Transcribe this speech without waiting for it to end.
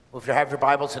Well, if you have your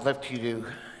Bibles, I'd love you to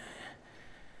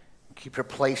keep your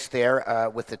place there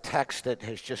with the text that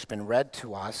has just been read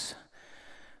to us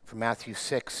from Matthew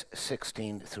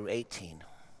 6:16 through 18.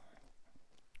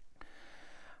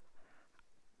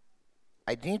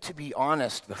 I need to be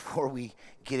honest before we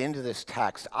get into this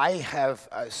text. I have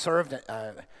served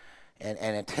and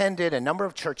attended a number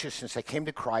of churches since I came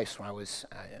to Christ when I was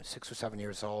 6 or 7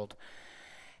 years old.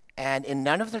 And in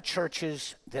none of the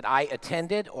churches that I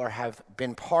attended or have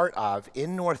been part of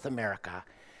in North America,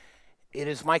 it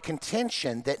is my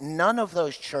contention that none of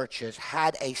those churches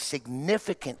had a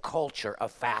significant culture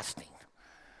of fasting.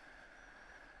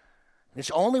 It's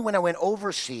only when I went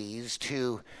overseas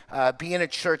to be in a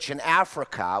church in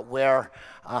Africa where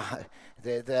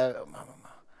the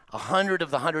 100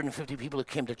 of the 150 people who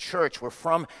came to church were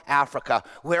from Africa,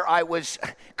 where I was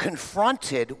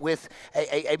confronted with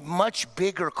a much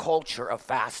bigger culture of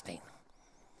fasting.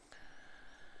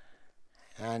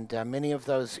 And many of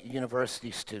those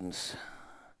university students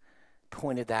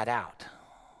pointed that out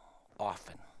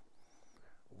often.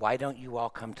 Why don't you all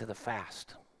come to the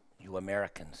fast, you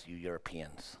Americans, you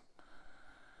Europeans?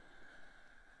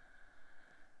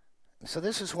 So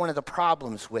this is one of the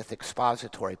problems with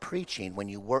expository preaching. When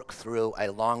you work through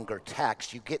a longer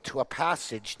text, you get to a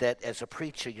passage that as a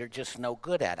preacher you're just no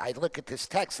good at. I look at this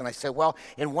text and I say, well,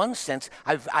 in one sense,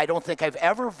 I don't think I've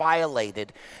ever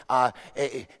violated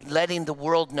letting the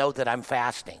world know that I'm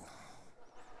fasting.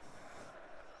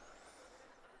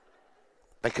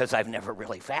 Because I've never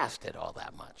really fasted all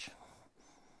that much.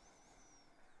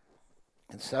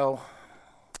 And so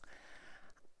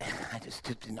I just,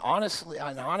 in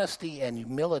honesty and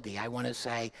humility, I want to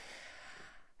say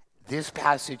this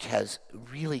passage has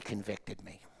really convicted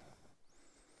me.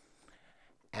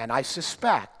 And I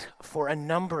suspect for a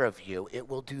number of you, it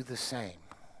will do the same.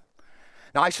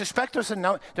 Now, I suspect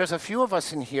there's a few of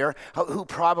us in here who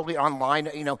probably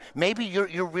online, maybe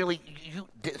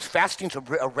fasting's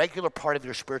a regular part of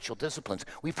your spiritual disciplines.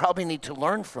 We probably need to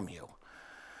learn from you.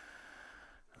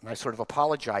 And I sort of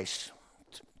apologize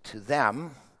to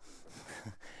them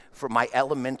for my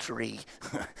elementary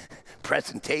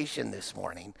presentation this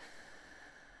morning.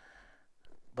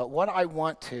 But what I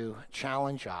want to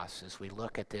challenge us as we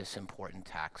look at this important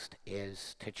text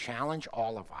is to challenge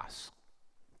all of us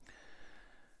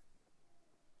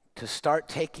to start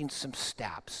taking some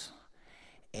steps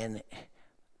in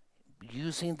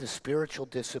using the spiritual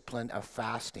discipline of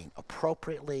fasting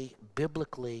appropriately,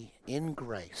 biblically, in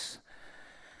grace,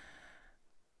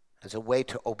 as a way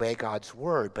to obey God's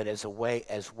word, but as a way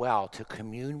as well to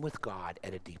commune with God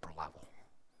at a deeper level.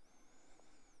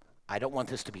 I don't want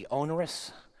this to be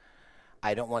onerous.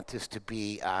 I don't want this to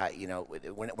be,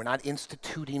 we're not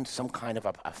instituting some kind of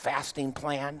a fasting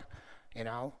plan,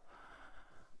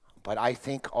 But I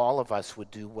think all of us would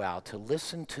do well to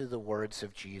listen to the words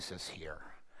of Jesus here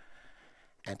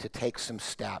and to take some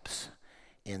steps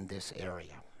in this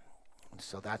area. And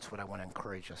so that's what I want to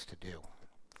encourage us to do.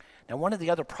 Now, one of the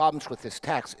other problems with this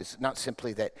text is not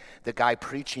simply that the guy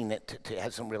preaching it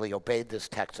hasn't really obeyed this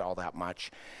text all that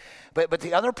much, but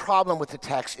the other problem with the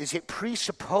text is it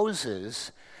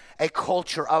presupposes a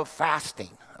culture of fasting,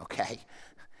 okay?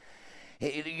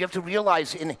 You have to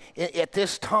realize at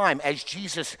this time, as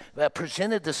Jesus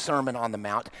presented the Sermon on the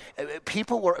Mount,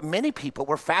 many people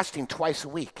were fasting twice a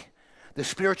week. The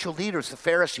spiritual leaders, the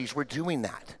Pharisees, were doing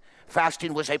that.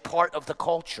 Fasting was a part of the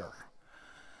culture.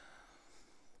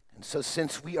 And so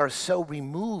since we are so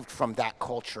removed from that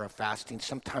culture of fasting,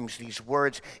 sometimes these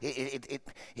words,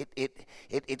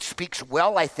 it speaks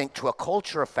well, I think, to a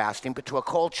culture of fasting, but to a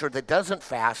culture that doesn't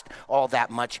fast all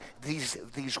that much,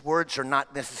 these words are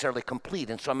not necessarily complete.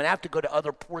 And so I'm going to have to go to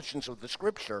other portions of the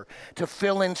scripture to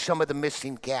fill in some of the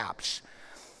missing gaps,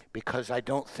 because I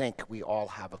don't think we all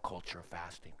have a culture of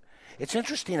fasting. It's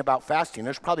interesting about fasting.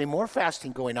 There's probably more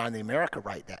fasting going on in America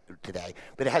today,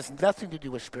 but it has nothing to do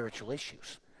with spiritual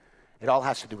issues. It all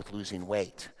has to do with losing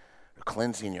weight or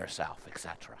cleansing yourself,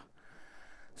 etc.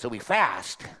 So we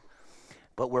fast,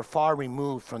 but we're far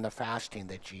removed from the fasting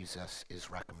that Jesus is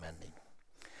recommending.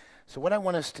 So what I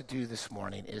want us to do this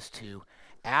morning is to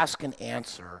ask and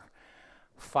answer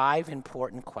 5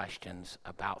 important questions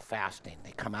about fasting.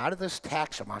 They come out of this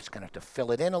text. I'm just going to have to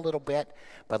fill it in a little bit,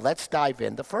 but let's dive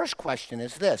in. The first question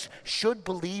is this: should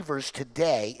believers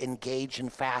today engage in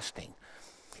fasting?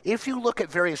 If you look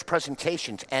at various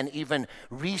presentations and even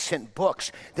recent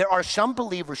books, there are some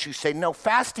believers who say, no,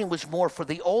 fasting was more for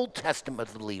the Old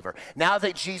Testament believer. Now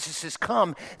that Jesus has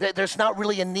come, there's not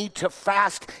really a need to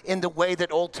fast in the way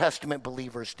that Old Testament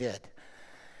believers did.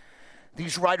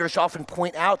 These writers often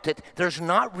point out that there's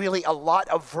not really a lot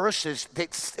of verses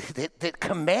that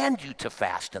command you to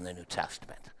fast in the New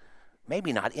Testament.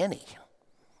 maybe not any.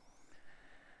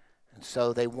 And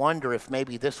so they wonder if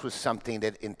maybe this was something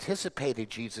that anticipated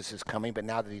Jesus' coming, but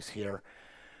now that he's here,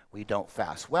 we don't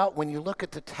fast. Well, when you look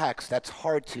at the text, that's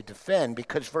hard to defend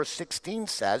because verse 16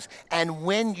 says, and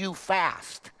when you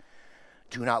fast,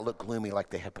 do not look gloomy like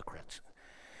the hypocrites.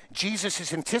 Jesus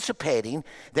is anticipating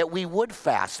that we would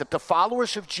fast, that the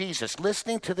followers of Jesus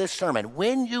listening to this sermon,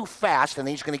 when you fast, and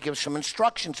he's going to give some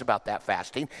instructions about that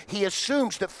fasting, he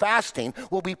assumes that fasting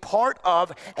will be part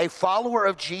of a follower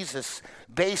of Jesus'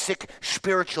 basic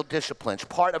spiritual disciplines,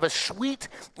 part of a suite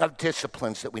of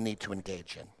disciplines that we need to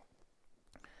engage in.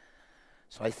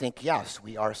 So I think, yes,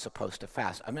 we are supposed to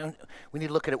fast. I mean, we need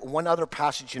to look at one other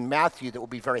passage in Matthew that will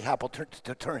be very helpful.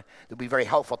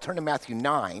 Turn to Matthew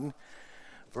 9.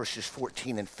 Verses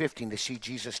 14 and 15 to see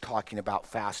Jesus talking about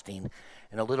fasting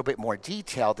in a little bit more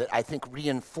detail that I think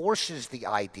reinforces the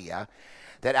idea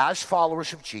that as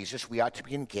followers of Jesus, we ought to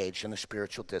be engaged in the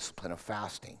spiritual discipline of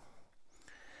fasting.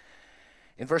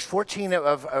 In verse 14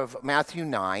 of Matthew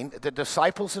 9, the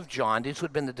disciples of John, these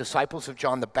would have been the disciples of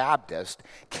John the Baptist,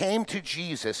 came to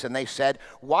Jesus and they said,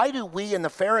 "Why do we and the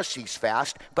Pharisees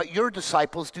fast, but your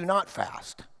disciples do not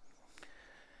fast?"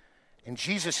 And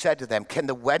Jesus said to them, "Can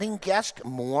the wedding guest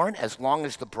mourn as long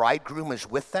as the bridegroom is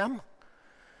with them?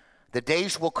 The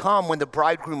days will come when the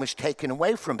bridegroom is taken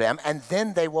away from them, and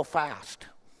then they will fast."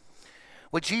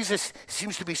 What Jesus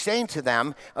seems to be saying to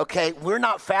them, okay, we're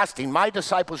not fasting. My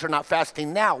disciples are not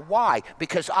fasting now. Why?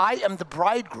 Because I am the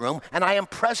bridegroom, and I am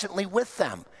presently with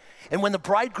them. And when the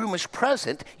bridegroom is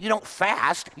present, you don't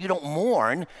fast, you don't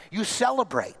mourn, you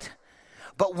celebrate.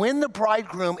 But when the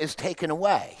bridegroom is taken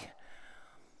away,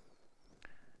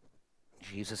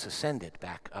 Jesus ascended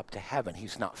back up to heaven.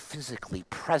 He's not physically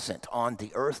present on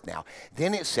the earth now.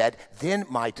 Then it said, then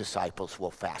my disciples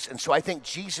will fast. And so I think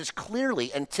Jesus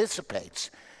clearly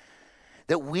anticipates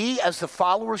that we as the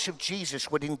followers of Jesus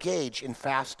would engage in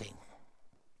fasting.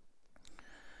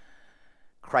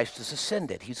 Christ has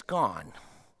ascended. He's gone.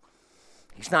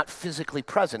 He's not physically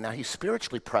present. Now, he's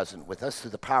spiritually present with us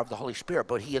through the power of the Holy Spirit,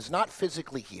 but he is not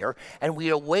physically here, and we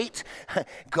await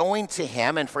going to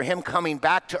him and for him coming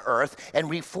back to earth and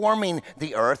reforming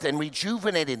the earth and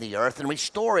rejuvenating the earth and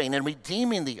restoring and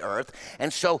redeeming the earth.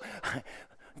 And so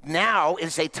now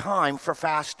is a time for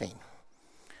fasting.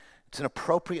 It's an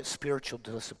appropriate spiritual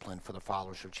discipline for the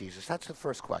followers of Jesus. That's the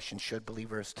first question. Should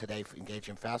believers today engage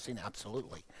in fasting?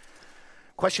 Absolutely.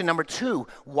 Question number 2,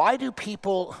 why do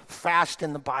people fast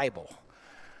in the Bible?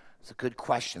 It's a good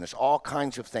question. There's all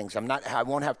kinds of things. I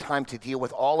won't have time to deal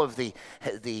with all of the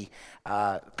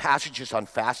passages on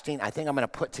fasting. I think I'm going to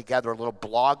put together a little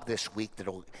blog this week that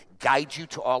will guide you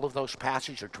to all of those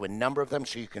passages or to a number of them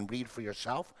so you can read for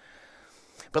yourself.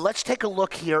 But let's take a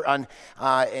look here on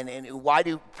and why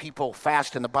do people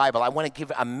fast in the Bible. I want to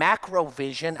give a macro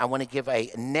vision. I want to give a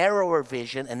narrower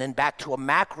vision and then back to a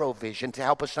macro vision to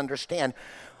help us understand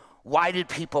why did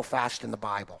people fast in the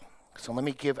Bible. So let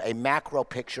me give a macro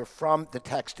picture from the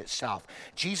text itself.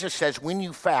 Jesus says, when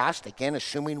you fast, again,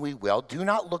 assuming we will, do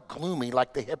not look gloomy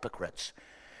like the hypocrites,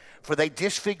 for they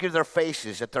disfigure their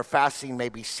faces that their fasting may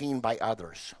be seen by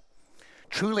others.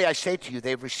 Truly, I say to you,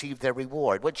 they've received their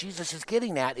reward. What Jesus is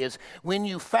getting at is when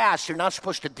you fast, you're not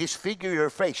supposed to disfigure your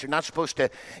face. You're not supposed to,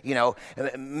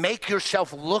 make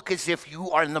yourself look as if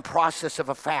you are in the process of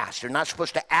a fast. You're not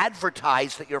supposed to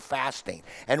advertise that you're fasting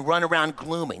and run around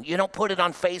glooming. You don't put it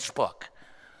on Facebook.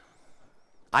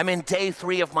 I'm in day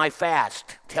 3 of my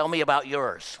fast. Tell me about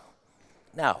yours.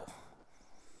 No.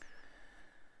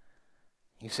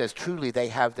 He says, truly, they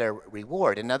have their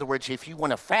reward. In other words, if you want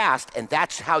to fast and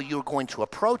that's how you're going to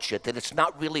approach it, that it's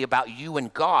not really about you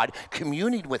and God,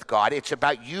 communing with God, it's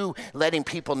about you letting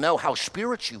people know how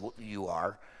spiritual you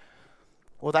are,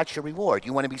 well, that's your reward.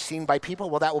 You want to be seen by people?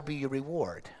 Well, that will be your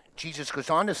reward. Jesus goes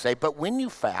on to say, but when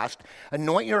you fast,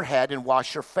 anoint your head and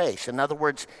wash your face. In other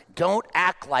words, don't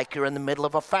act like you're in the middle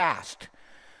of a fast.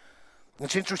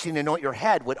 It's interesting, anoint your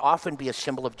head would often be a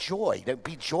symbol of joy.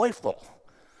 Be joyful.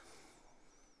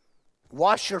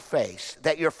 Wash your face,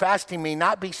 that your fasting may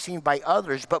not be seen by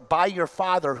others, but by your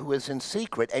Father who is in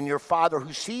secret, and your Father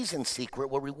who sees in secret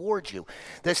will reward you.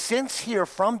 The sense here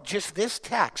from just this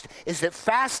text is that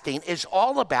fasting is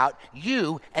all about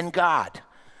you and God.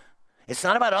 It's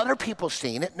not about other people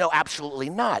seeing it. No, absolutely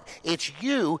not. It's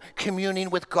you communing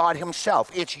with God himself.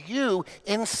 It's you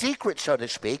in secret, so to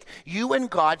speak, you and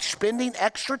God spending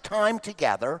extra time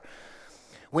together.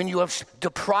 When you have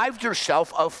deprived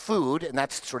yourself of food, and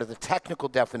that's sort of the technical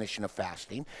definition of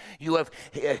fasting, you have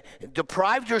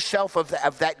deprived yourself of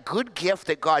that good gift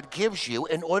that God gives you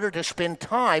in order to spend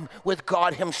time with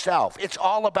God himself. It's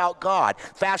all about God.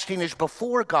 Fasting is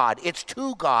before God. It's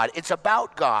to God. It's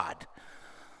about God.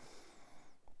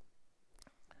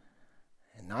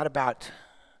 not about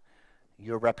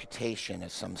your reputation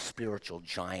as some spiritual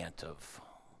giant of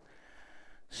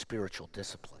spiritual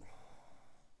discipline.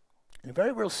 In a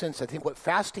very real sense, I think what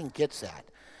fasting gets at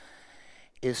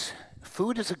is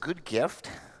food is a good gift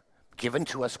given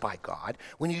to us by God.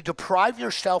 When you deprive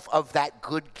yourself of that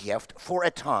good gift for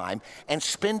a time and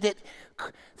spend it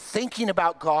thinking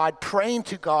about God, praying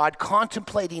to God,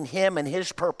 contemplating Him and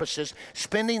His purposes,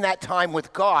 spending that time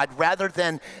with God rather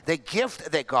than the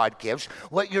gift that God gives,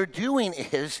 what you're doing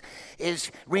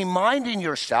is reminding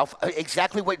yourself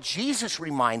exactly what Jesus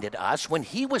reminded us when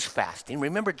He was fasting.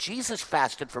 Remember, Jesus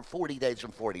fasted for 40 days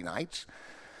and 40 nights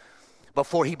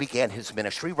before He began His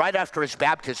ministry. Right after His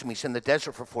baptism, He's in the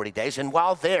desert for 40 days, and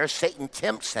while there, Satan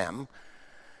tempts Him.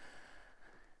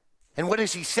 And what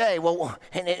does He say? Well,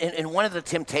 in one of the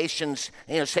temptations,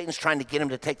 Satan's trying to get Him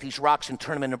to take these rocks and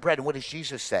turn them into bread. And what does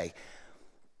Jesus say?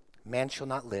 Man shall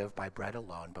not live by bread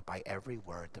alone, but by every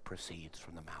word that proceeds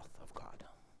from the mouth of God.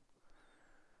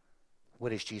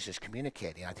 What is Jesus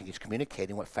communicating? I think He's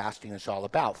communicating what fasting is all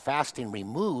about. Fasting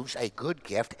removes a good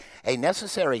gift, a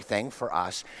necessary thing for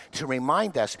us to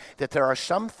remind us that there are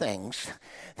some things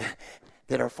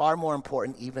that are far more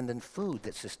important even than food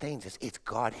that sustains us. It's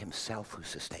God Himself who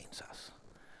sustains us.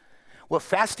 What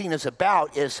fasting is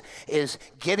about is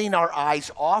getting our eyes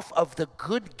off of the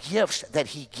good gifts that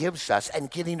He gives us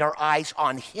and getting our eyes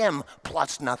on Him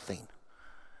plus nothing.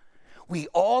 We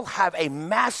all have a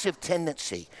massive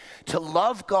tendency to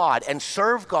love God and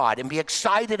serve God and be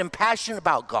excited and passionate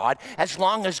about God as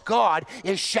long as God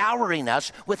is showering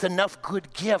us with enough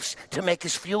good gifts to make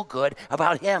us feel good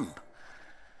about Him.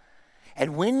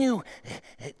 And when you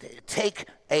take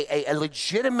a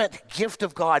legitimate gift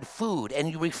of God, food,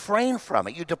 and you refrain from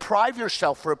it, you deprive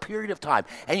yourself for a period of time,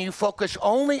 and you focus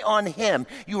only on Him,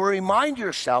 you remind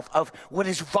yourself of what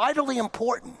is vitally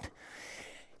important.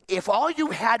 If all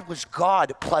you had was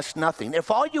God plus nothing,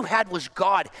 if all you had was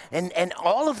God and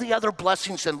all of the other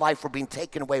blessings in life were being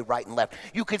taken away right and left,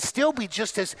 you could still be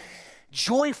just as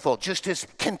joyful, just as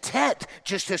content,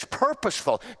 just as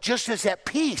purposeful, just as at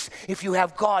peace if you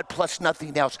have God plus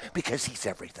nothing else, because He's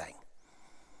everything.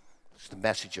 It's the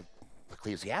message of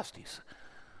Ecclesiastes.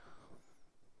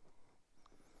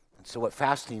 And so what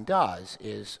fasting does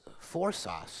is force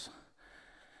us,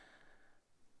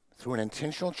 through an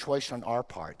intentional choice on our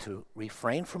part, to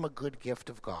refrain from a good gift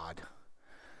of God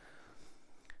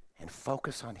and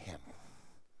focus on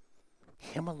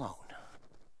Him alone.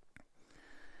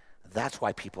 That's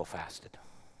why people fasted.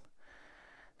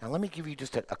 Now let me give you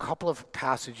just a couple of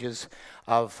passages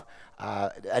of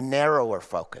a narrower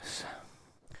focus.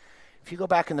 If you go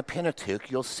back in the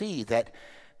Pentateuch, you'll see that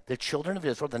the children of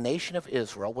Israel, the nation of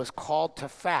Israel, was called to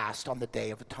fast on the Day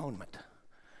of Atonement.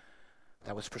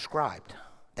 That was prescribed.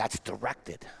 That's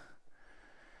directed.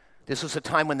 This was a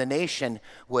time when the nation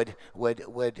would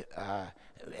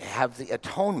have the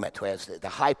atonement, as the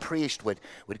high priest would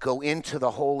go into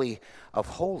the Holy of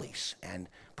Holies and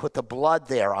put the blood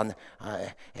there on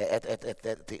at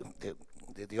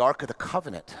the Ark of the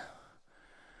Covenant.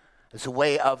 It's a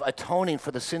way of atoning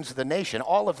for the sins of the nation.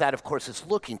 All of that, of course, is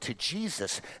looking to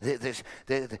Jesus,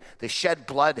 the shed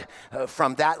blood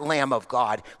from that Lamb of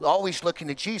God, always looking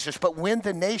to Jesus. But when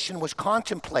the nation was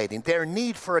contemplating their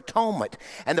need for atonement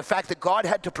and the fact that God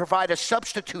had to provide a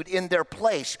substitute in their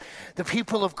place, the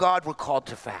people of God were called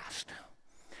to fast.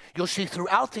 You'll see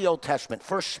throughout the Old Testament,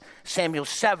 1 Samuel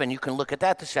 7, you can look at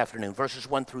that this afternoon, verses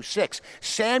 1 through 6.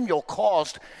 Samuel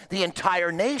calls the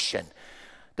entire nation,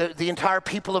 the entire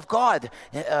people of God,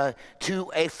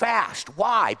 to a fast.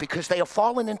 Why? Because they have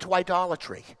fallen into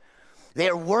idolatry. They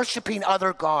are worshiping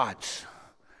other gods.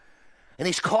 And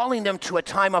He's calling them to a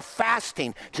time of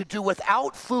fasting, to do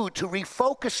without food, to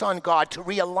refocus on God, to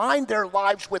realign their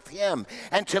lives with Him,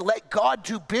 and to let God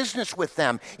do business with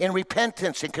them in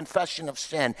repentance and confession of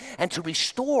sin, and to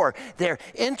restore their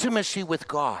intimacy with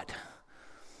God.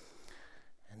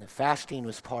 And the fasting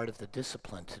was part of the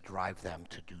discipline to drive them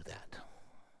to do that.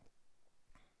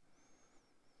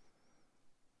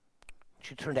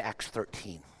 You turn to Acts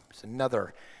 13. It's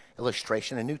another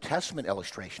illustration, a New Testament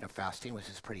illustration of fasting, which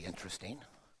is pretty interesting.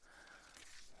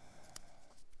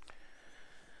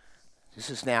 This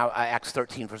is now Acts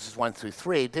 13, verses 1 through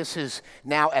 3. This is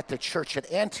now at the church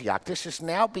at Antioch. This has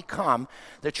now become,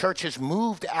 the church has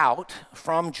moved out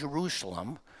from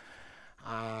Jerusalem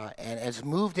and has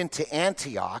moved into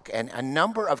Antioch, and a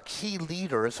number of key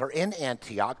leaders are in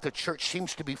Antioch. The church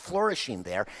seems to be flourishing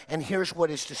there, and here's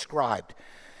what is described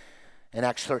in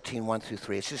Acts 13, 1 through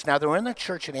 3. It says, now there were in the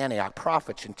church at Antioch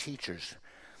prophets and teachers: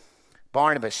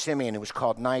 Barnabas, Simeon, who was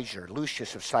called Niger,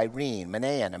 Lucius of Cyrene,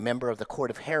 Manaen, a member of the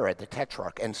court of Herod the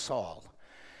Tetrarch, and Saul.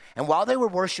 And while they were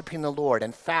worshiping the Lord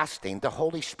and fasting, the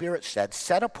Holy Spirit said,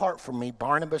 "Set apart for me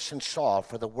Barnabas and Saul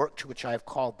for the work to which I have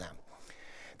called them."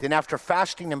 Then after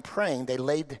fasting and praying, they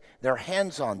laid their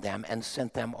hands on them and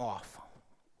sent them off.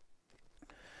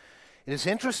 It is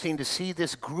interesting to see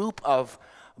this group of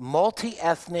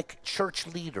multi-ethnic church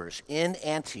leaders in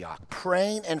Antioch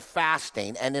praying and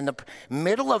fasting, and in the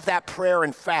middle of that prayer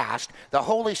and fast, the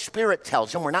Holy Spirit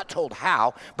tells them, we're not told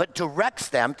how, but directs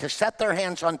them to set their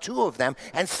hands on two of them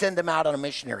and send them out on a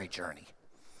missionary journey.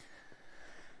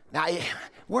 Now,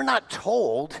 we're not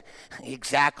told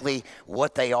exactly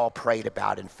what they all prayed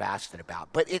about and fasted about,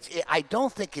 but I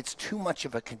don't think it's too much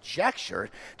of a conjecture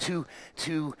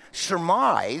to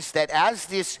surmise that as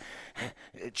this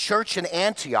church in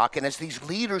Antioch and as these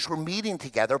leaders were meeting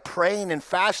together, praying and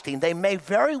fasting, they may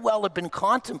very well have been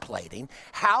contemplating,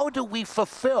 how do we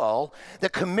fulfill the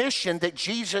commission that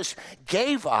Jesus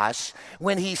gave us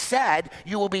when he said,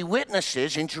 "You will be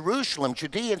witnesses in Jerusalem,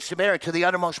 Judea, and Samaria to the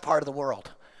uttermost part of the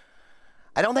world"?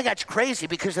 I don't think that's crazy,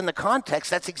 because in the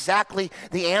context, that's exactly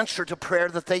the answer to prayer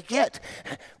that they get.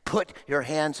 Put your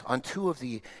hands on two of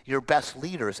your best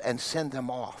leaders and send them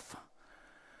off.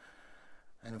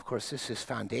 And of course, this is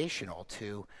foundational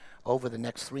to, over the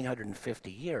next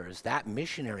 350 years, that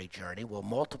missionary journey will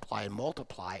multiply and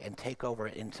multiply and take over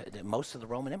into most of the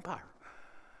Roman Empire.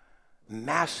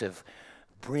 Massive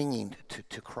bringing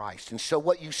to Christ. And so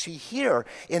what you see here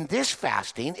in this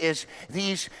fasting is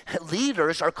these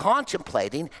leaders are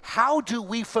contemplating, how do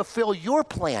we fulfill your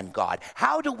plan, God?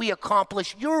 How do we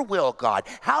accomplish your will, God?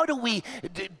 How do we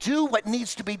do what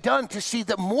needs to be done to see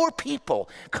that more people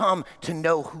come to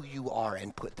know who you are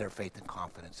and put their faith and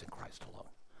confidence in Christ alone?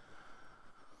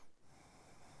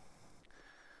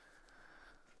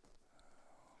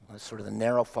 That's sort of the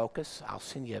narrow focus. I'll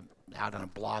send you out on a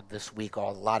blog this week a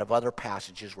lot of other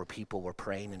passages where people were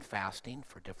praying and fasting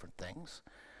for different things.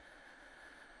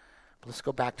 But let's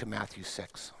go back to Matthew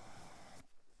 6.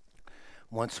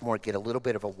 Once more, get a little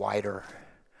bit of a wider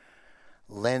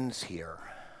lens here.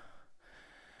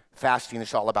 Fasting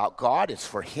is all about God. It's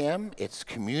for him. It's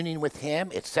communing with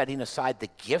him. It's setting aside the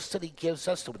gifts that he gives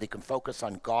us so that we can focus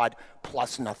on God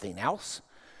plus nothing else.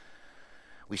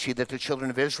 We see that the children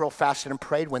of Israel fasted and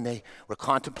prayed when they were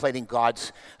contemplating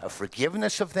God's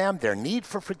forgiveness of them, their need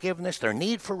for forgiveness, their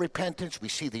need for repentance. We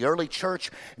see the early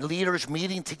church leaders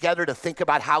meeting together to think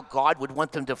about how God would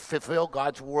want them to fulfill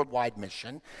God's worldwide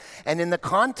mission. And in the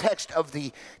context of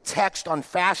the text on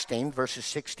fasting, verses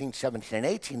 16, 17, and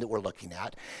 18 that we're looking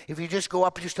at, if you just go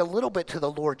up just a little bit to the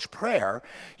Lord's Prayer,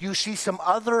 you see some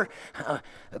other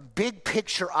big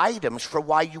picture items for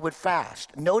why you would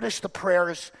fast. Notice the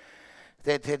prayers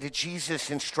that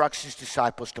Jesus instructs his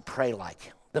disciples to pray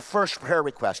like. The first prayer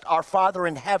request, "Our Father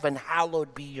in heaven,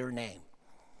 hallowed be your name."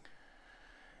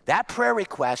 That prayer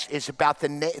request is about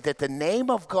that the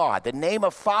name of God, the name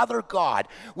of Father God,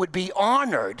 would be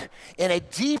honored in a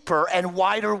deeper and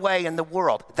wider way in the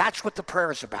world. That's what the prayer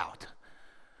is about.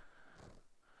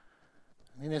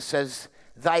 And it says,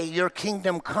 your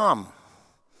kingdom come.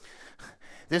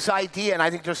 This idea, and I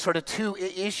think there's sort of two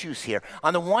issues here.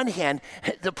 On the one hand,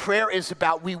 the prayer is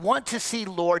about, we want to see,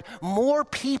 Lord, more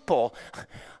people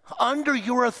under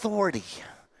your authority,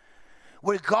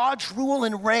 where God's rule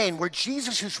and reign, where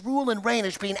Jesus' rule and reign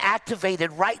is being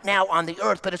activated right now on the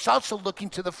earth, but it's also looking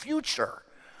to the future.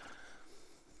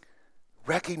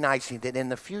 Recognizing that in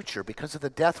the future, because of the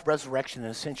death, resurrection,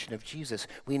 and ascension of Jesus,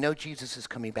 we know Jesus is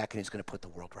coming back and he's going to put the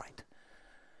world right.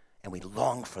 And we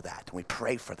long for that, and we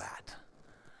pray for that.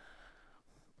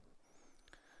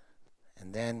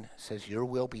 And then it says, your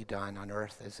will be done on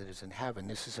earth as it is in heaven.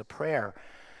 This is a prayer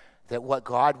that what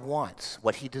God wants,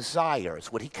 what he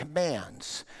desires, what he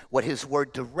commands, what his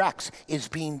word directs is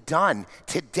being done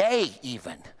today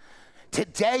even.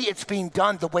 Today it's being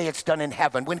done the way it's done in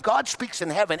heaven. When God speaks in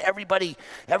heaven, everybody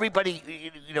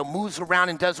moves around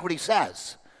and does what he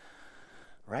says,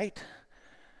 right?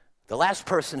 The last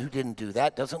person who didn't do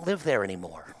that doesn't live there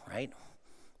anymore, right?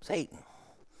 Satan.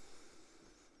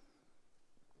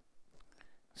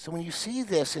 So when you see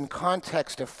this in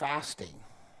context of fasting,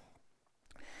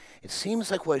 it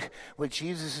seems like what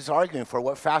Jesus is arguing for,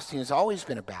 what fasting has always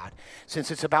been about.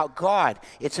 Since it's about God,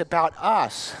 it's about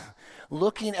us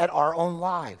looking at our own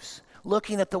lives,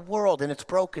 looking at the world and its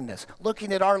brokenness,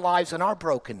 looking at our lives and our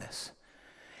brokenness,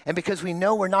 And because we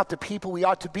know we're not the people we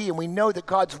ought to be, and we know that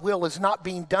God's will is not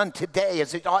being done today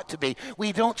as it ought to be,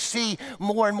 we don't see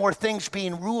more and more things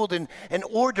being ruled and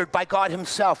ordered by God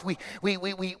himself. We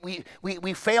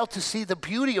fail to see the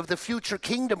beauty of the future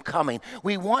kingdom coming.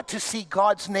 We want to see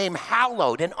God's name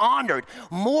hallowed and honored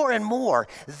more and more.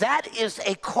 That is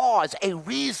a cause, a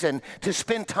reason to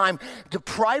spend time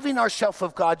depriving ourselves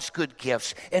of God's good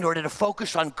gifts in order to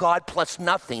focus on God plus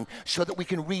nothing, so that we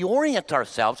can reorient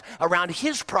ourselves around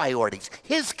his priorities,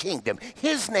 his kingdom,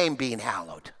 his name being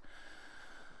hallowed.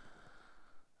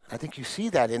 I think you see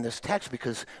that in this text,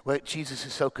 because what Jesus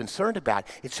is so concerned about,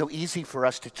 it's so easy for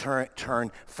us to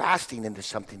turn fasting into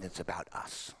something that's about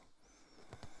us.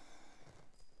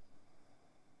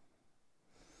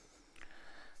 I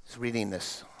was reading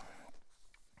this,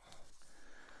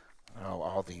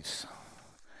 all these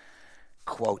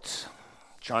quotes.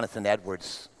 Jonathan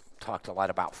Edwards talked a lot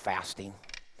about fasting.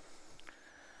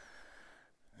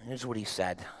 Here's what he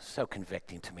said, so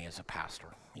convicting to me as a pastor.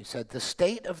 He said, the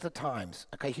state of the times,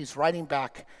 okay, he's writing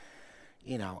back,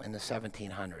 in the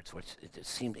 1700s, which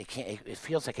it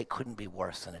feels like it couldn't be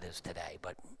worse than it is today,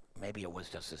 but maybe it was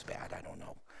just as bad, I don't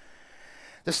know.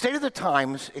 The state of the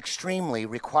times extremely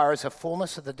requires a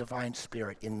fullness of the divine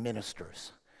spirit in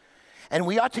ministers. And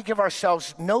we ought to give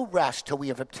ourselves no rest till we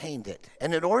have obtained it.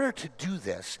 And in order to do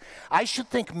this, I should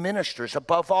think ministers,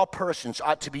 above all persons,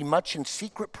 ought to be much in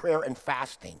secret prayer and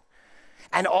fasting,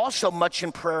 and also much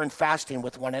in prayer and fasting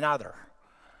with one another.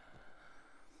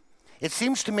 It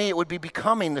seems to me it would be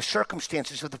becoming the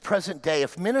circumstances of the present day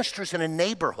if ministers in a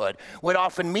neighborhood would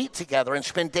often meet together and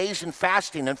spend days in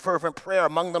fasting and fervent prayer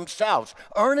among themselves,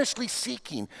 earnestly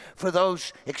seeking for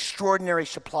those extraordinary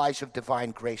supplies of divine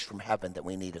grace from heaven that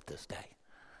we need at this day.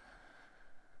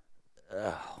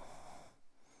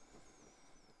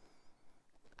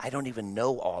 I don't even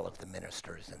know all of the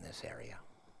ministers in this area.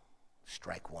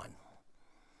 Strike one.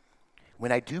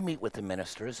 When I do meet with the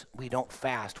ministers, we don't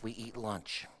fast, we eat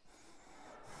lunch.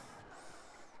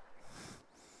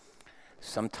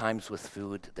 Sometimes with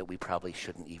food that we probably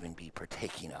shouldn't even be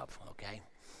partaking of, okay?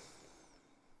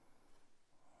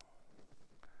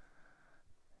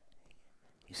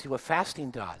 You see what fasting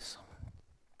does?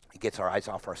 It gets our eyes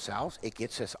off ourselves. It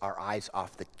gets us our eyes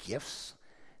off the gifts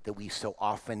that we so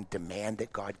often demand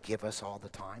that God give us all the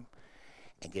time,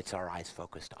 and gets our eyes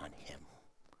focused on him.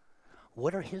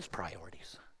 What are his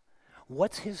priorities?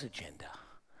 What's his agenda?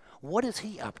 What is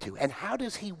he up to? And how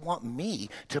does he want me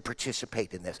to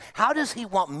participate in this? How does he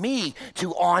want me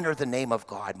to honor the name of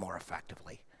God more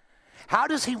effectively? How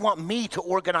does he want me to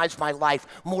organize my life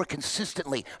more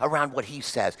consistently around what he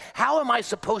says? How am I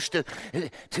supposed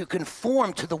to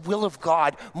conform to the will of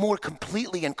God more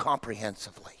completely and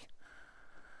comprehensively?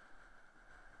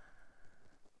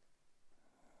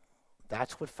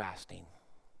 That's what fasting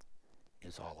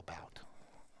is all about.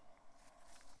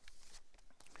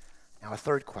 Now, a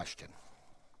third question.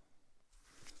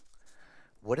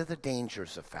 What are the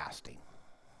dangers of fasting?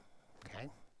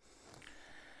 Okay.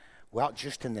 Well,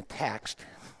 just in the text,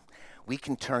 we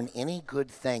can turn any good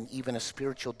thing, even a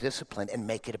spiritual discipline, and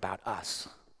make it about us.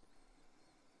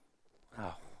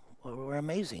 Oh, well, we're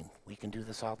amazing. We can do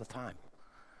this all the time.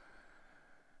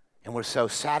 And we're so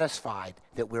satisfied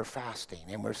that we're fasting,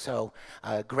 and we're so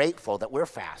grateful that we're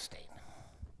fasting.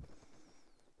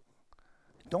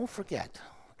 Don't forget,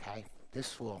 okay,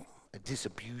 this will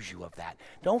disabuse you of that.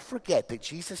 Don't forget that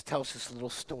Jesus tells this little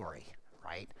story,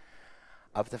 right,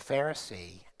 of the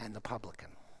Pharisee and the publican.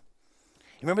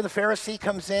 You remember the Pharisee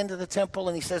comes into the temple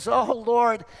and he says, "Oh,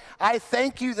 Lord, I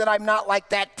thank you that I'm not like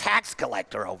that tax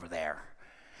collector over there."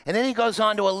 And then he goes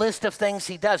on to a list of things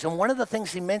he does. And one of the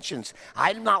things he mentions,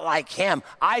 I'm not like him.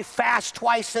 I fast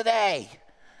twice a day.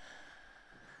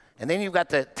 And then you've got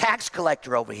the tax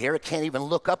collector over here. He can't even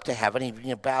look up to heaven.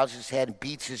 He bows his head and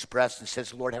beats his breast and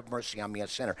says, "Lord, have mercy on me, a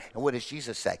sinner." And what does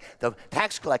Jesus say? The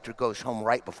tax collector goes home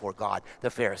right before God. The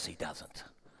Pharisee doesn't.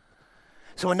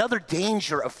 So another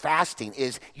danger of fasting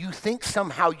is you think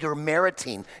somehow you're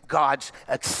meriting God's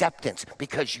acceptance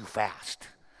because you fast.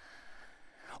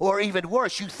 Or even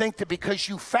worse, you think that because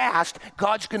you fast,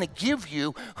 God's going to give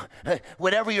you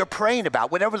whatever you're praying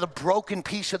about, whatever the broken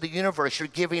piece of the universe you're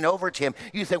giving over to him.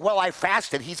 You think, well, I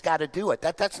fasted, he's got to do it.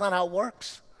 That's not how it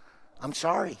works. I'm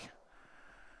sorry.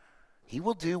 He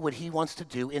will do what he wants to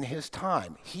do in his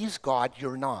time. He's God,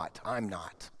 you're not. I'm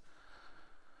not.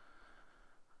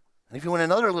 And if you want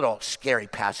another little scary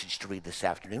passage to read this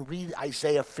afternoon, read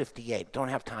Isaiah 58. Don't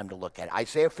have time to look at it.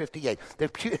 Isaiah 58.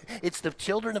 It's the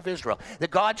children of Israel. The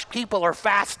God's people are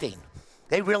fasting.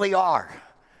 They really are.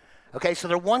 Okay, so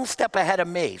they're one step ahead of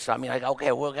me. So I mean, like,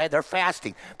 okay, they're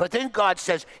fasting. But then God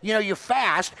says, you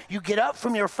fast, you get up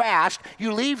from your fast,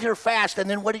 you leave your fast, and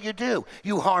then what do?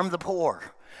 You harm the poor.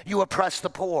 You oppress the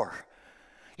poor.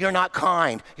 You're not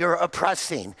kind. You're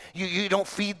oppressing. You don't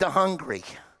feed the hungry.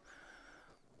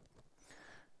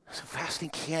 So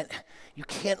fasting you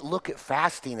can't look at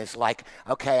fasting as like,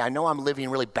 okay, I know I'm living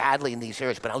really badly in these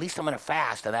areas, but at least I'm going to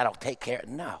fast and that'll take care.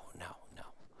 No.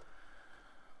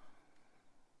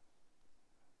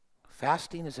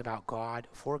 Fasting is about God,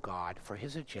 for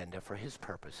his agenda, for his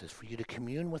purposes, for you to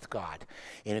commune with God.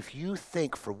 And if you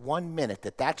think for 1 minute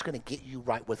that that's going to get you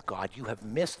right with God, you have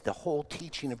missed the whole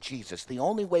teaching of Jesus. The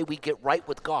only way we get right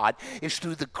with God is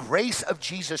through the grace of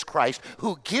Jesus Christ,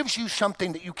 who gives you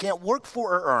something that you can't work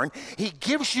for or earn. He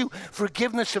gives you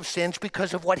forgiveness of sins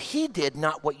because of what he did,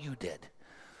 not what you did.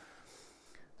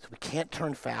 So we can't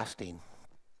turn fasting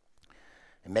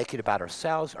and make it about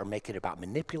ourselves, or make it about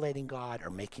manipulating God, or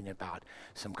making it about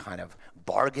some kind of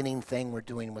bargaining thing we're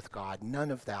doing with God. None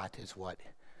of that is what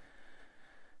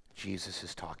Jesus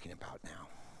is talking about now.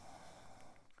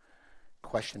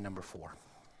 Question number 4.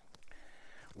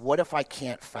 What if I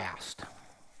can't fast?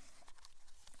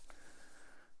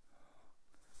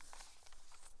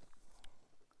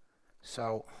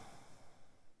 So,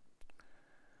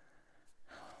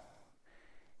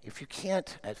 if you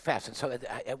can't fast, and so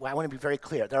I want to be very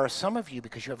clear. There are some of you,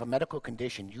 because you have a medical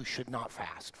condition, you should not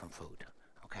fast from food,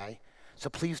 okay? So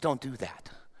please don't do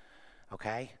that,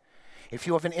 okay? If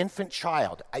you have an infant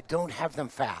child, I don't have them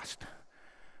fast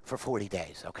for 40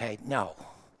 days, okay? No,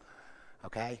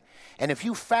 okay? And if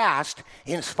you fast,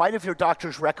 in spite of your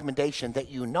doctor's recommendation that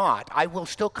you not, I will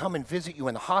still come and visit you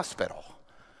in the hospital,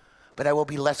 but I will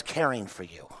be less caring for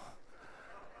you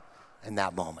in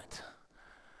that moment.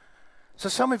 So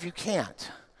some of you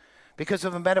can't because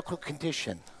of a medical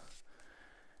condition,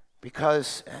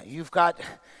 because you've got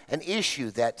an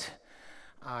issue that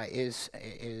you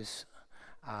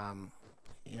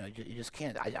just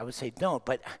can't. I would say don't,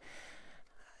 but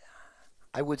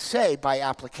I would say by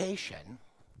application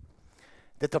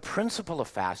that the principle of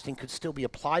fasting could still be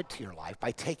applied to your life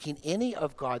by taking any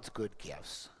of God's good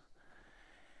gifts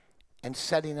and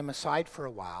setting them aside for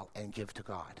a while and give to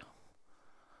God.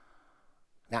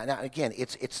 Now again,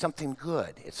 it's something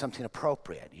good. It's something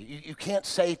appropriate. You can't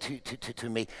say to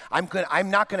me, I'm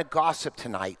not going to gossip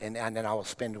tonight and then I will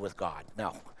spend it with God.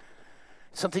 No.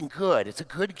 Something good. It's a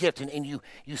good gift. And you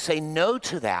say no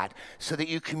to that so that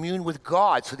you commune with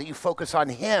God, so that you focus on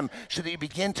him, so that you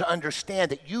begin to understand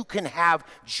that you can have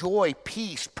joy,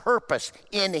 peace, purpose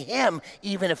in him,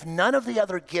 even if none of the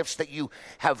other gifts that you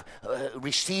have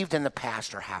received in the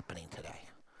past are happening today.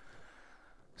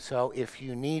 So if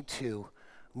you need to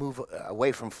move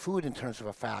away from food in terms of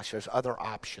a fast, there's other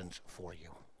options for you.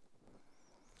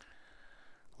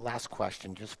 Last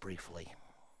question, just briefly.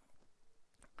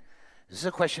 This is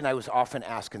a question I was often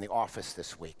asked in the office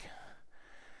this week.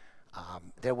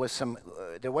 There was some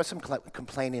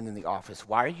complaining in the office.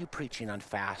 Why are you preaching on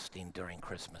fasting during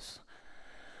Christmas?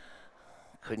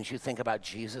 Couldn't you think about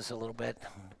Jesus a little bit,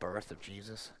 the birth of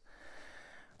Jesus?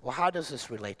 Well, how does this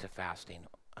relate to fasting?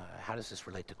 How does this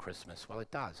relate to Christmas? Well,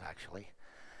 it does, actually.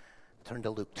 Turn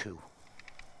to Luke 2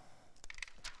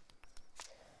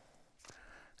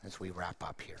 as we wrap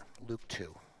up here. Luke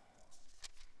 2.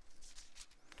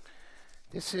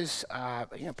 This is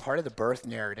part of the birth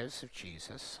narratives of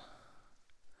Jesus.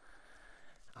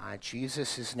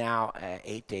 Jesus is now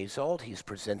 8 days old. He's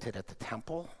presented at the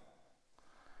temple.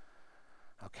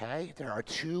 Okay, there are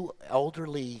 2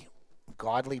 elderly,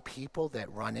 godly people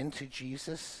that run into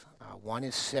Jesus. One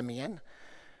is Simeon.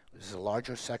 There's a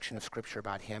larger section of scripture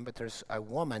about him, but there's a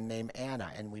woman named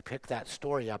Anna, and we pick that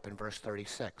story up in verse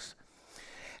 36.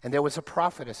 And there was a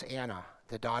prophetess, Anna,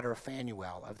 the daughter of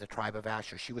Phanuel of the tribe of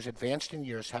Asher. She was advanced in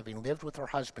years, having lived with her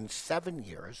husband 7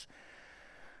 years,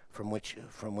 from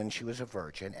when she was a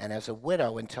virgin, and as a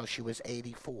widow until she was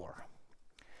 84.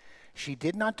 She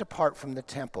did not depart from the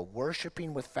temple,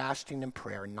 worshiping with fasting and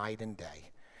prayer night and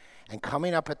day. And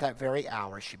coming up at that very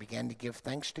hour, she began to give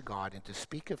thanks to God and to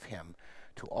speak of him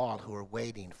to all who are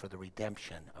waiting for the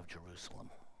redemption of Jerusalem.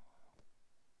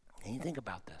 And you think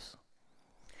about this.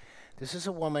 This is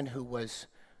a woman who was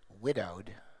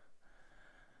widowed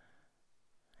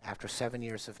after 7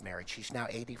 years of marriage. She's now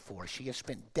 84. She has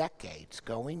spent decades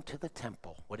going to the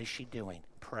temple. What is she doing?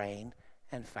 Praying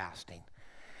and fasting.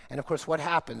 And of course, what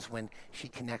happens when she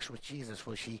connects with Jesus?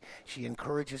 Well, she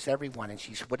encourages everyone, and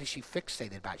what is she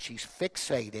fixated about? She's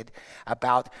fixated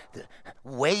about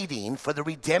waiting for the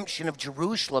redemption of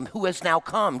Jerusalem, who has now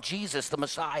come, Jesus the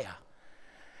Messiah.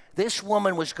 This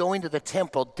woman was going to the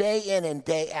temple day in and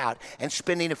day out and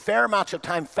spending a fair amount of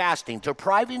time fasting,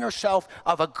 depriving herself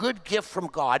of a good gift from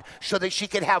God so that she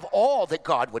could have all that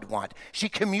God would want. She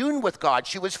communed with God.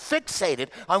 She was fixated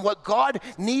on what God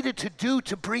needed to do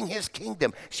to bring his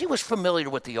kingdom. She was familiar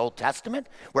with the Old Testament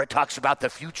where it talks about the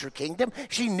future kingdom.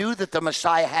 She knew that the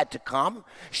Messiah had to come.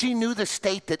 She knew the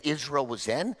state that Israel was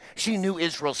in. She knew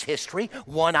Israel's history,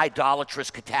 one idolatrous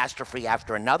catastrophe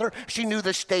after another. She knew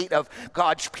the state of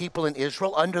God's people in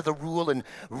Israel under the rule and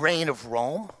reign of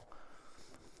Rome,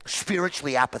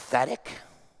 spiritually apathetic.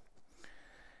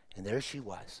 And there she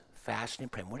was, fasting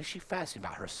and praying. What is she fasting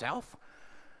about? Herself?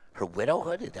 Her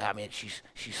widowhood? I mean,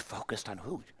 she's focused on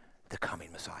who? The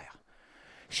coming Messiah.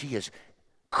 She is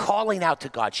calling out to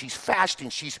God. She's fasting.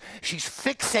 She's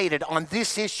fixated on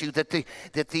this issue that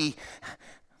the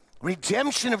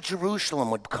redemption of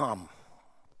Jerusalem would come.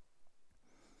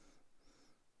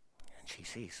 And she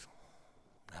sees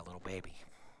that little baby.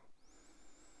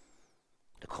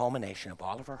 The culmination of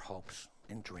all of her hopes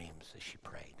and dreams as she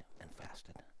prayed and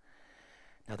fasted.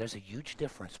 Now, there's a huge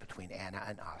difference between Anna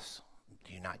and us.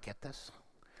 Do you not get this?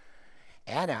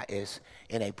 Anna is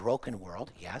in a broken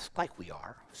world, yes, like we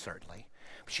are, certainly.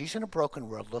 She's in a broken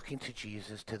world looking to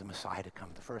Jesus, to the Messiah to come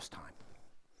the first time.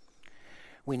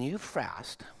 When you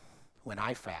fast, when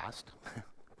I fast,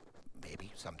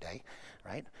 maybe someday,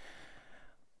 right?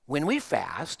 When we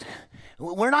fast,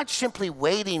 we're not simply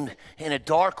waiting in a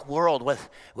dark world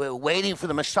waiting for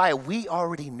the Messiah. We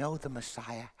already know the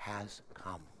Messiah has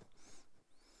come.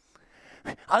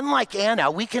 Unlike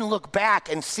Anna, we can look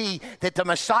back and see that the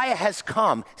Messiah has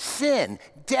come. Sin,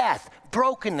 death,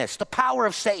 brokenness, the power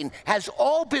of Satan has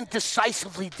all been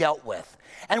decisively dealt with.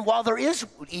 And while there is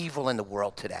evil in the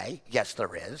world today, yes,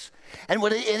 there is, and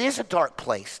it is a dark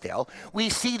place still, we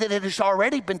see that it has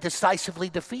already been decisively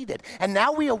defeated. And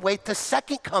now we await the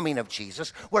second coming of Jesus,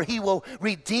 where he will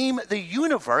redeem the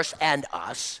universe and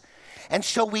us. And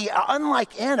so we,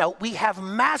 unlike Anna, we have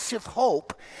massive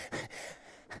hope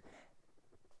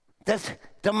that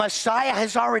the Messiah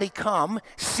has already come.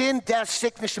 Sin, death,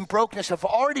 sickness, and brokenness have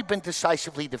already been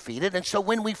decisively defeated. And so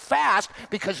when we fast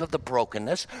because of the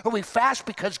brokenness, or we fast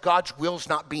because God's will's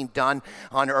not being done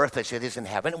on earth as it is in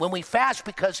heaven, when we fast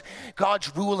because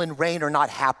God's rule and reign are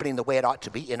not happening the way it ought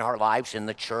to be in our lives, in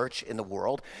the church, in the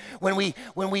world, when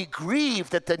we grieve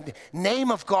that the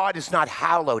name of God is not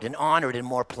hallowed and honored in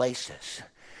more places,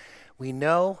 we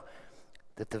know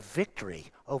that the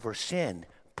victory over sin,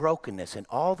 brokenness, and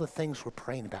all the things we're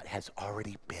praying about has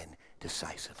already been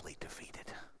decisively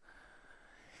defeated.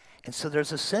 And so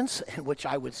there's a sense in which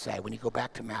I would say, when you go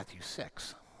back to Matthew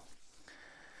 6,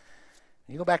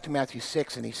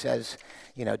 and he says,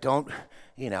 don't,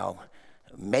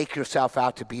 make yourself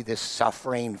out to be this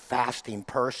suffering, fasting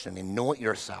person. Anoint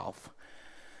yourself.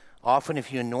 Often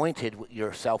if you anointed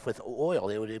yourself with oil,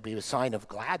 it would be a sign of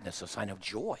gladness, a sign of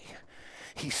joy.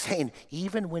 He's saying,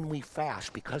 even when we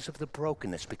fast, because of the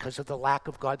brokenness, because of the lack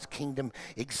of God's kingdom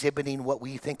exhibiting what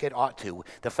we think it ought to,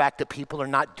 the fact that people are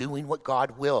not doing what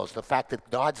God wills, the fact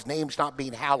that God's name's not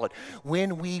being hallowed,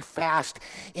 when we fast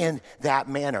in that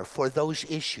manner for those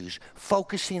issues,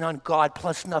 focusing on God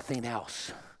plus nothing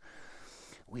else,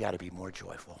 we ought to be more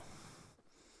joyful.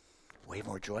 Way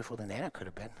more joyful than Anna could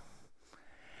have been.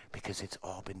 Because it's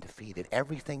all been defeated.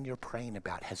 Everything you're praying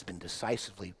about has been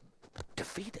decisively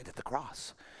defeated at the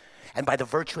cross. And by the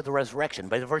virtue of the resurrection,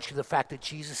 by the virtue of the fact that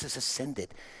Jesus is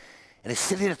ascended and is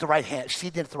seated at the right hand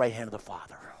of the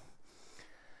Father.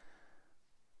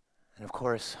 And of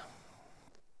course,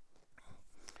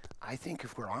 I think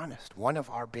if we're honest, one of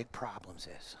our big problems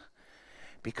is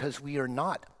because we are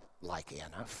not, like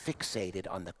Anna, fixated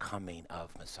on the coming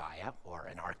of Messiah, or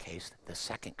in our case, the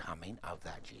second coming of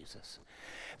that Jesus.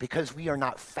 Because we are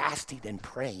not fasting and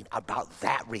praying about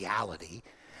that reality,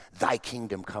 thy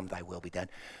kingdom come, thy will be done.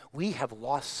 We have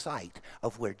lost sight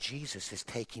of where Jesus is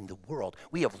taking the world.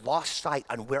 We have lost sight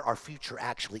on where our future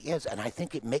actually is. And I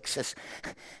think it makes us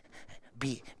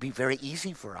be very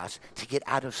easy for us to get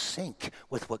out of sync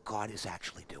with what God is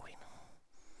actually doing.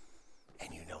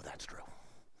 And you know that's true.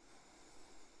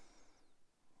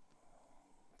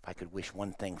 If I could wish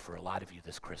one thing for a lot of you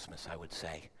this Christmas, I would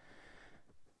say,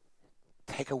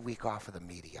 take a week off of the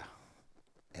media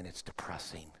and its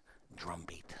depressing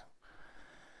drumbeat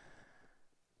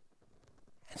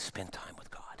and spend time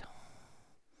with God.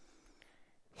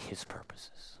 His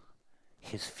purposes,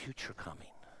 his future coming,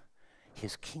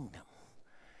 his kingdom,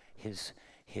 his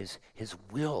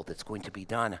will that's going to be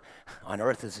done on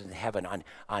earth as in heaven,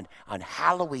 on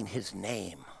hallowing his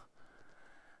name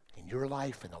in your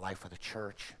life, in the life of the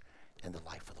church, and the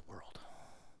life of the world.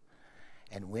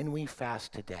 And when we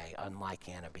fast today, unlike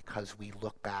Anna, because we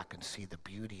look back and see the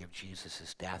beauty of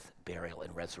Jesus' death, burial,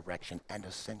 and resurrection and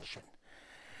ascension,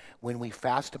 when we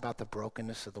fast about the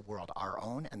brokenness of the world, our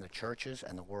own and the churches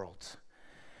and the world's,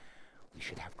 we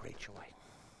should have great joy.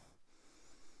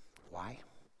 Why?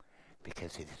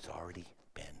 Because it has already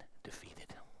been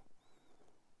defeated.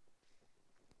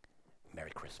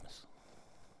 Merry Christmas.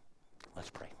 Let's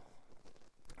pray.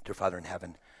 Dear Father in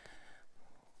heaven,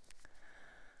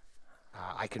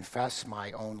 I confess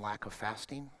my own lack of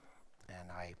fasting,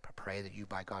 and I pray that you,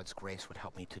 by God's grace, would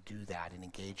help me to do that and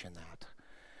engage in that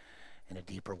in a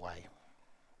deeper way.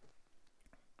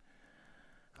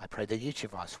 I pray that each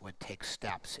of us would take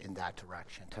steps in that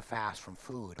direction, to fast from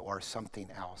food or something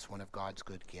else, one of God's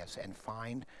good gifts, and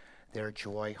find their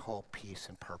joy, hope, peace,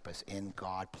 and purpose in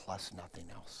God plus nothing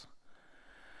else.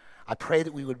 I pray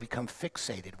that we would become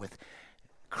fixated with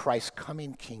Christ's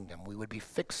coming kingdom. We would be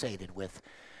fixated with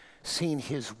seeing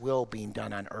his will being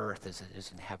done on earth as it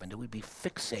is in heaven. That we'd be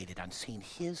fixated on seeing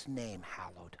his name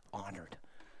hallowed, honored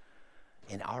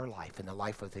in our life, in the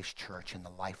life of this church, in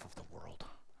the life of the world.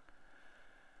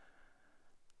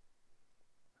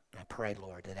 I pray,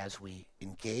 Lord, that as we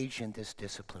engage in this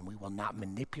discipline, we will not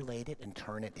manipulate it and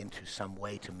turn it into some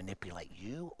way to manipulate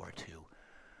you or to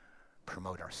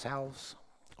promote ourselves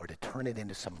or to turn it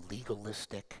into some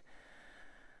legalistic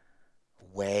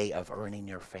way of earning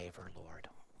your favor, Lord,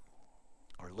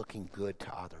 or looking good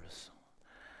to others,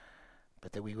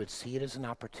 but that we would see it as an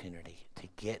opportunity to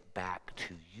get back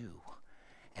to you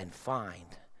and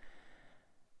find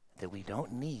that we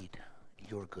don't need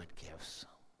your good gifts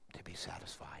to be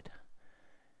satisfied.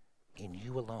 In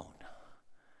you alone,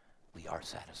 we are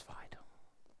satisfied.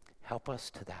 Help us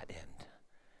to that end.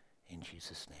 In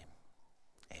Jesus'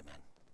 name, amen.